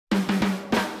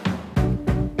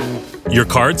Your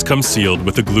cards come sealed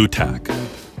with a glue tack.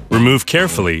 Remove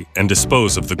carefully and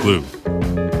dispose of the glue.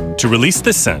 To release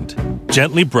the scent,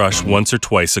 gently brush once or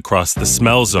twice across the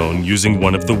smell zone using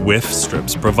one of the whiff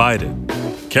strips provided.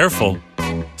 Careful!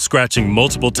 Scratching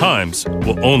multiple times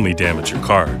will only damage your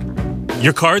card.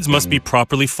 Your cards must be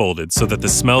properly folded so that the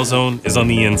smell zone is on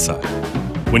the inside.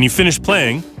 When you finish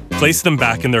playing, place them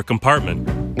back in their compartment.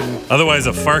 Otherwise,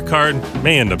 a fart card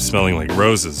may end up smelling like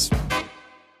roses.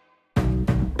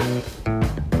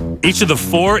 Each of the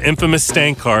 4 infamous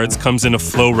stank cards comes in a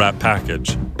flow wrap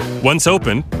package. Once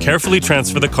opened, carefully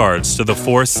transfer the cards to the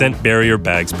 4 scent barrier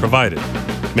bags provided.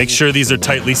 Make sure these are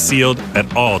tightly sealed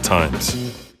at all times.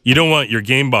 You don't want your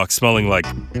game box smelling like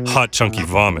hot chunky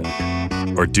vomit.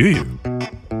 Or do you?